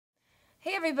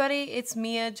Hey everybody, it's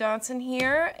Mia Johnson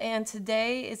here, and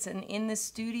today it's an In the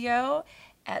Studio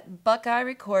at Buckeye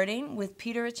Recording with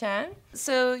Peter Richan.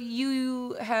 So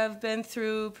you have been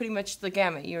through pretty much the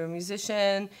gamut. You're a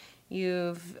musician,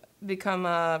 you've become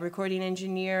a recording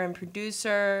engineer and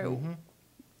producer. Mm-hmm.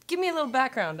 Give me a little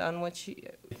background on what you...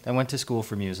 I went to school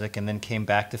for music and then came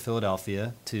back to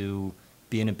Philadelphia to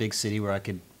be in a big city where I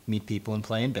could meet people and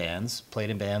play in bands. Played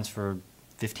in bands for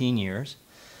 15 years,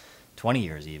 20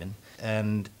 years even.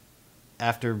 And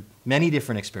after many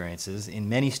different experiences in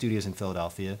many studios in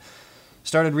Philadelphia,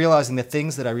 started realizing the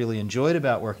things that I really enjoyed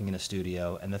about working in a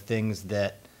studio and the things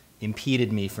that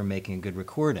impeded me from making a good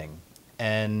recording.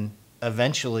 And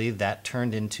eventually that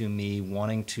turned into me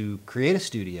wanting to create a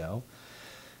studio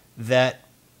that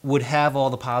would have all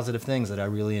the positive things that I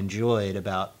really enjoyed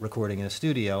about recording in a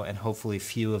studio and hopefully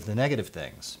few of the negative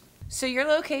things. So your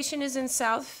location is in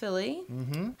South Philly.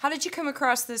 Mm-hmm. How did you come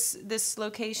across this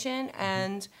location,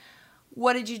 and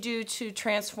what did you do to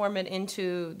transform it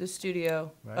into the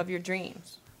studio of your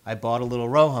dreams? I bought a little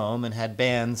row home and had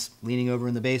bands leaning over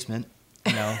in the basement,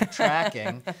 you know,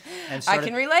 tracking. And I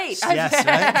can relate. Yes,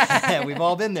 right? Yeah, we've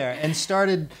all been there. And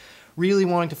started really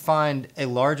wanting to find a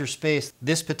larger space.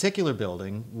 This particular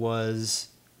building was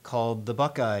called the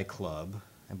Buckeye Club.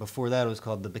 And before that, it was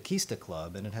called the Baquista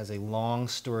Club, and it has a long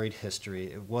storied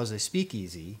history. It was a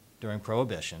speakeasy during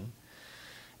Prohibition.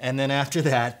 And then after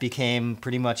that, became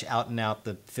pretty much out and out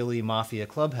the Philly Mafia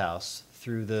clubhouse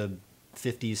through the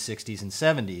 50s, 60s, and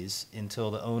 70s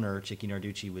until the owner, Chicky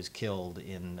Narducci, was killed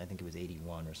in, I think it was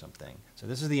 81 or something. So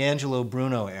this is the Angelo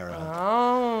Bruno era.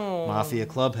 Oh. Mafia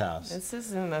clubhouse. This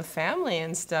is in the family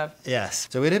and stuff. Yes.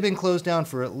 So it had been closed down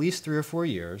for at least 3 or 4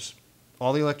 years.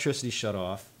 All the electricity shut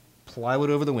off. Plywood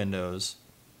over the windows,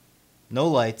 no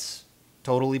lights,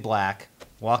 totally black.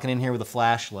 Walking in here with a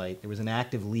flashlight, there was an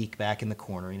active leak back in the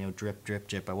corner, you know, drip, drip,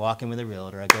 drip. I walk in with a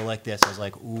realtor, I go like this, I was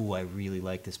like, ooh, I really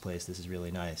like this place, this is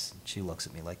really nice. She looks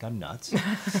at me like I'm nuts.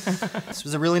 This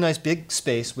was a really nice big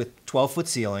space with 12-foot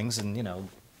ceilings and, you know,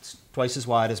 twice as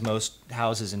wide as most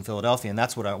houses in Philadelphia, and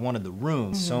that's what I wanted the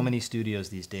rooms. Mm-hmm. So many studios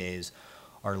these days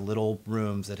are little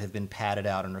rooms that have been padded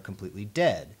out and are completely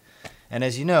dead. And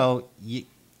as you know,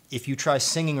 if you try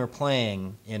singing or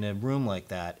playing in a room like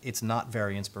that, it's not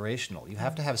very inspirational. You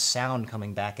have to have sound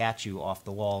coming back at you off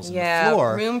the walls and the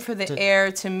floor. Yeah, room for the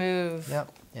air to move.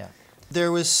 Yep, yeah. There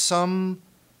was some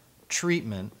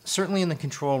treatment, certainly in the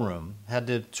control room, had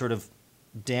to sort of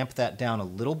damp that down a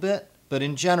little bit. But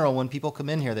in general, when people come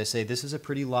in here, they say, this is a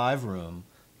pretty live room.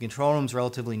 The control room's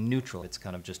relatively neutral. It's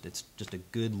kind of just, it's just a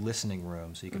good listening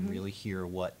room, so you can really hear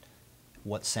what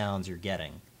sounds you're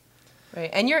getting. Right,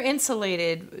 and you're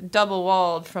insulated,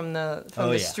 double-walled from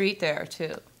the street there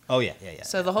too. Oh yeah, yeah, yeah.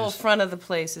 So the whole front of the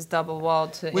place is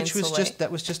double-walled to insulate. That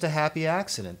was just a happy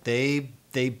accident. They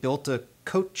built a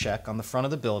coat check on the front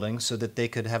of the building so that they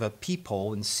could have a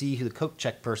peephole and see who the coat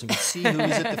check person could see who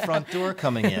was at the front door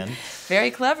coming in.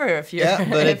 Very clever if you're... Yeah,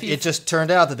 but it just turned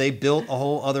out that they built a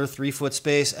whole other 3-foot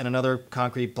space and another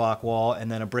concrete block wall and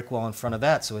then a brick wall in front of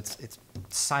that, so it's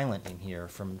silent in here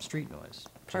from street noise.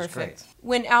 Perfect.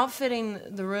 When outfitting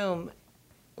the room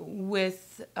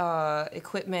with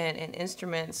equipment and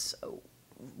instruments,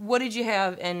 what did you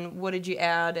have and what did you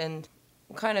add, and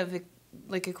what kind of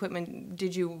equipment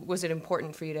was it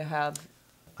important for you to have?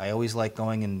 I always like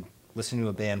going and listening to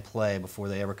a band play before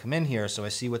they ever come in here, so I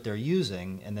see what they're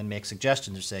using and then make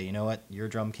suggestions or say, you know what, your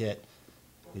drum kit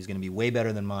is going to be way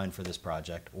better than mine for this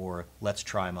project, or let's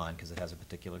try mine because it has a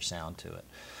particular sound to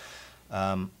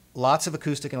it. Lots of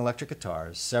acoustic and electric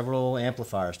guitars, several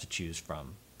amplifiers to choose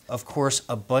from. Of course,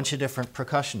 a bunch of different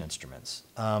percussion instruments,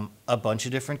 a bunch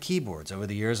of different keyboards. Over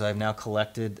the years, I've now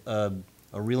collected a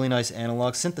really nice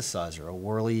analog synthesizer, a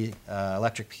Worley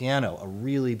electric piano, a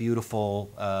really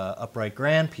beautiful upright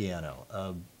grand piano,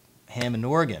 a Hammond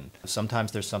organ.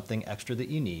 Sometimes there's something extra that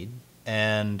you need.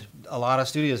 And a lot of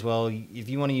studios, well, if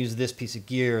you want to use this piece of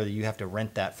gear, you have to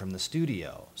rent that from the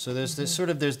studio. So there's this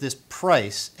there's this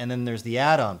price, and then there's the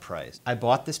add-on price. I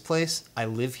bought this place, I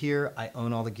live here, I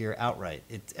own all the gear outright.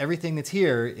 Everything that's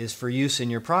here is for use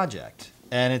in your project.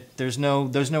 And there's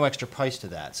no extra price to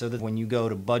that. So that when you go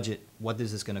to budget, what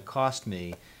is this going to cost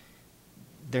me,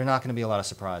 there are not going to be a lot of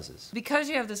surprises. Because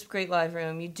you have this great live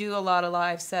room, you do a lot of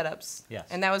live setups. Yes.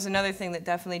 And that was another thing that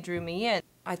definitely drew me in.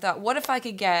 I thought, what if I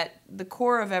could get the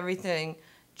core of everything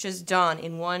just done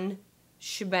in one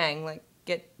shebang, like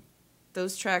get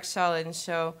those tracks solid. And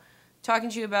so talking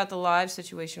to you about the live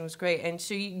situation was great. And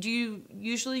so do you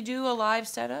usually do a live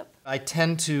setup? I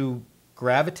tend to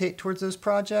gravitate towards those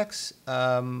projects.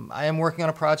 I am working on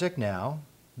a project now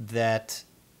that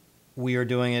we are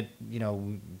doing it, you know,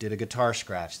 we did a guitar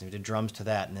scratch, then we did drums to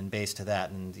that, and then bass to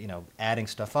that, and, you know, adding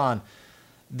stuff on.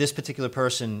 This particular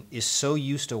person is so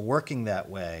used to working that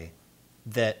way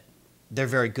that they're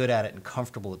very good at it and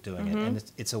comfortable at doing it, and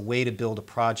it's a way to build a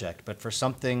project. But for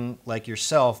something like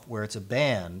yourself, where it's a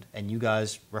band and you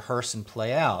guys rehearse and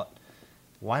play out,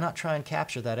 why not try and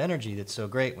capture that energy that's so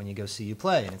great when you go see you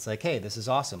play? And it's like, hey, this is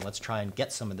awesome. Let's try and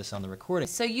get some of this on the recording.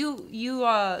 So you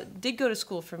did go to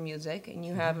school for music, and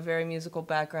you have a very musical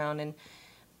background, and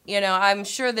you know, I'm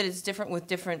sure that it's different with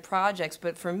different projects,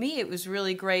 but for me it was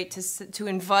really great to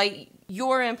invite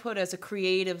your input as a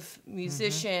creative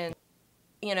musician,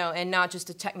 you know, and not just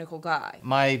a technical guy.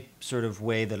 My sort of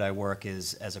way that I work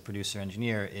is, as a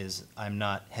producer-engineer, is I'm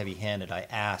not heavy-handed. I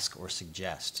ask or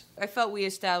suggest. I felt we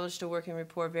established a working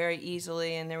rapport very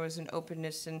easily, and there was an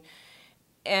openness,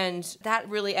 and that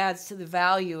really adds to the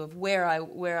value of where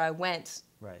I went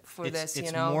for this.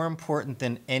 It's you know, more important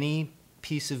than any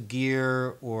piece of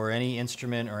gear or any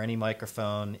instrument or any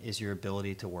microphone is your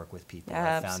ability to work with people.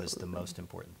 I found is the most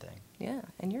important thing. Yeah,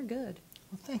 and you're good.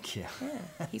 Well, thank you.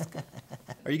 Yeah, he's good.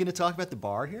 Are you going to talk about the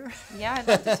bar here? Yeah, I'd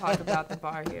love to talk about the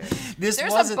bar here. There's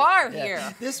a bar here.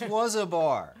 This was a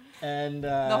bar. And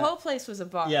the whole place was a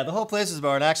bar. Yeah, the whole place was a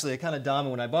bar. And actually, it kind of dawned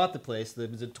me when I bought the place. There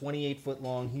was a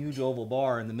 28-foot-long, huge oval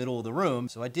bar in the middle of the room.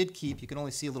 So I did keep, you can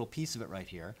only see a little piece of it right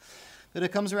here. But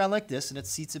it comes around like this, and it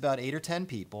seats about 8 or 10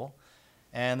 people.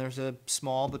 And there's a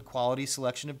small but quality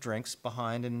selection of drinks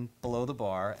behind and below the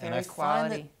bar. Very and I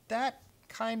quality. find that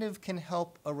kind of can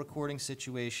help a recording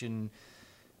situation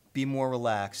be more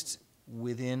relaxed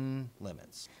within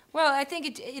limits. Well, I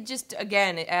think it just,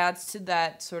 again, it adds to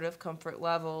that sort of comfort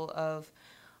level of,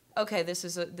 okay, this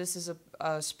is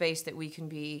a space that we can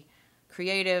be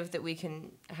creative, that we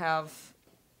can have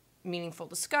meaningful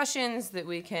discussions, that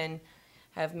we can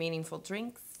have meaningful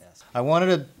drinks. Yes. I wanted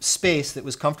a space that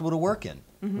was comfortable to work in,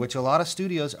 which a lot of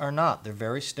studios are not. They're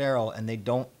very sterile, and they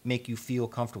don't make you feel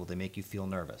comfortable. They make you feel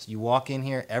nervous. You walk in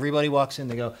here, everybody walks in,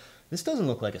 they go, this doesn't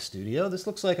look like a studio. This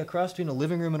looks like a cross between a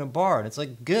living room and a bar. And it's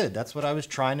like, good. That's what I was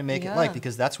trying to make it like,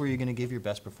 because that's where you're going to give your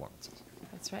best performances.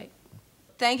 That's right.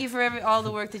 Thank you for all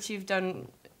the work that you've done,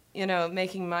 you know,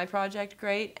 making my project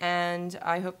great, and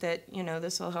I hope that, you know,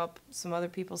 this will help some other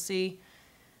people see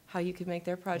how you could make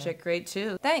their project great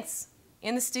too. Thanks.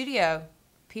 In the studio,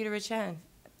 Peter Richan,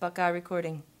 Buckeye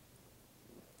Recording.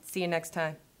 See you next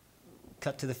time.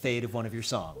 Cut to the fade of one of your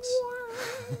songs.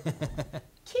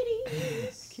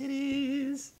 Kitties.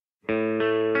 Kitties.